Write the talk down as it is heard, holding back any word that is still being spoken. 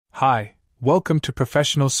Hi, welcome to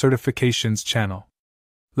Professional Certifications channel.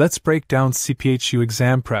 Let's break down CPHQ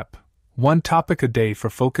exam prep, one topic a day for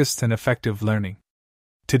focused and effective learning.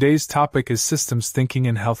 Today's topic is systems thinking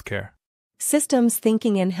in healthcare. Systems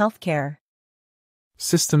thinking in healthcare.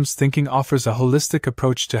 Systems thinking offers a holistic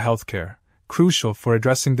approach to healthcare, crucial for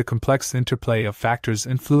addressing the complex interplay of factors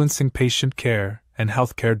influencing patient care and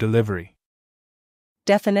healthcare delivery.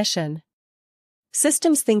 Definition: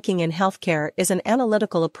 systems thinking in healthcare is an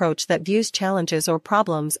analytical approach that views challenges or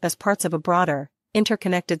problems as parts of a broader,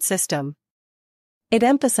 interconnected system. It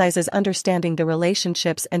emphasizes understanding the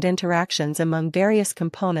relationships and interactions among various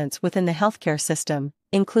components within the healthcare system,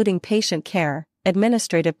 including patient care,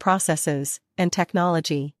 administrative processes, and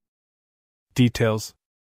technology. Details.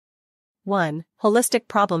 1. Holistic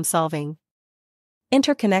problem solving.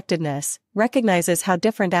 Interconnectedness recognizes how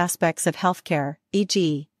different aspects of healthcare,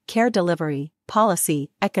 e.g., care delivery, policy,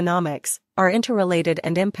 economics, are interrelated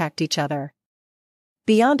and impact each other.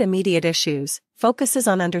 Beyond immediate issues, focuses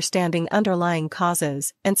on understanding underlying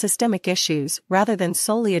causes and systemic issues rather than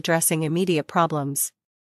solely addressing immediate problems.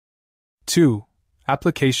 2.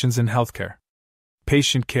 Applications in healthcare.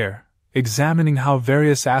 Patient care, examining how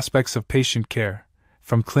various aspects of patient care,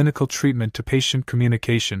 from clinical treatment to patient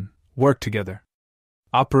communication, work together.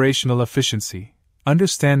 Operational efficiency,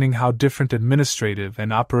 understanding how different administrative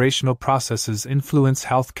and operational processes influence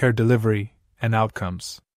healthcare delivery and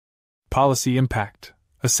outcomes. Policy impact,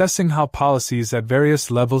 assessing how policies at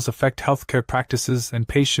various levels affect healthcare practices and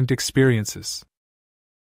patient experiences.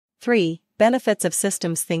 3. Benefits of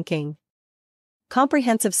systems thinking.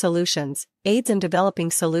 Comprehensive solutions, aids in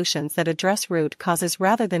developing solutions that address root causes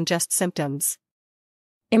rather than just symptoms.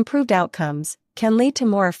 Improved outcomes can lead to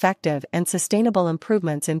more effective and sustainable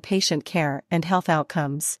improvements in patient care and health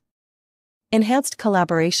outcomes. Enhanced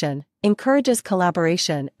collaboration encourages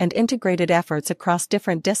collaboration and integrated efforts across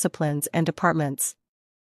different disciplines and departments.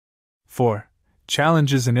 4.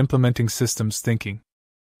 Challenges in implementing systems thinking.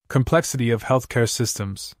 Complexity of healthcare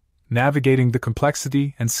systems. Navigating the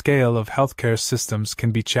complexity and scale of healthcare systems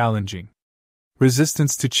can be challenging.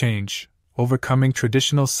 Resistance to change, overcoming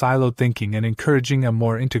traditional siloed thinking and encouraging a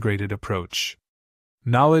more integrated approach.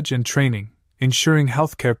 Knowledge and training, ensuring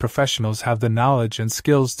healthcare professionals have the knowledge and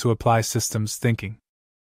skills to apply systems thinking.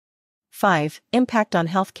 5. Impact on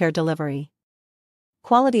healthcare delivery.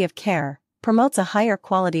 Quality of care promotes a higher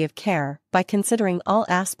quality of care by considering all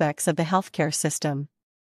aspects of the healthcare system.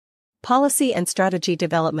 Policy and strategy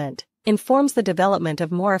development informs the development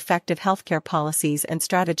of more effective healthcare policies and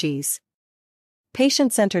strategies.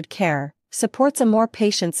 Patient-centered care supports a more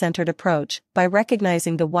patient-centered approach by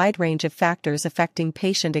recognizing the wide range of factors affecting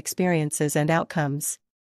patient experiences and outcomes.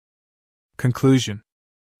 Conclusion.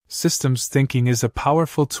 Systems thinking is a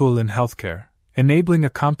powerful tool in healthcare, enabling a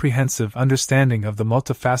comprehensive understanding of the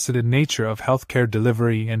multifaceted nature of healthcare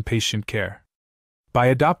delivery and patient care. By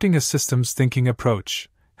adopting a systems thinking approach,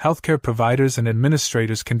 healthcare providers and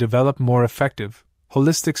administrators can develop more effective,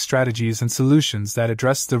 holistic strategies and solutions that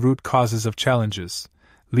address the root causes of challenges,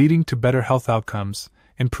 leading to better health outcomes,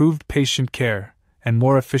 improved patient care, and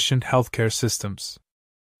more efficient healthcare systems.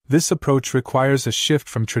 This approach requires a shift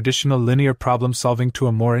from traditional linear problem-solving to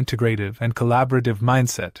a more integrative and collaborative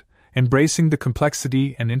mindset, embracing the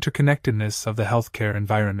complexity and interconnectedness of the healthcare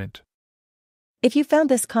environment. If you found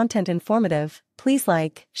this content informative, please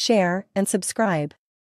like, share, and subscribe.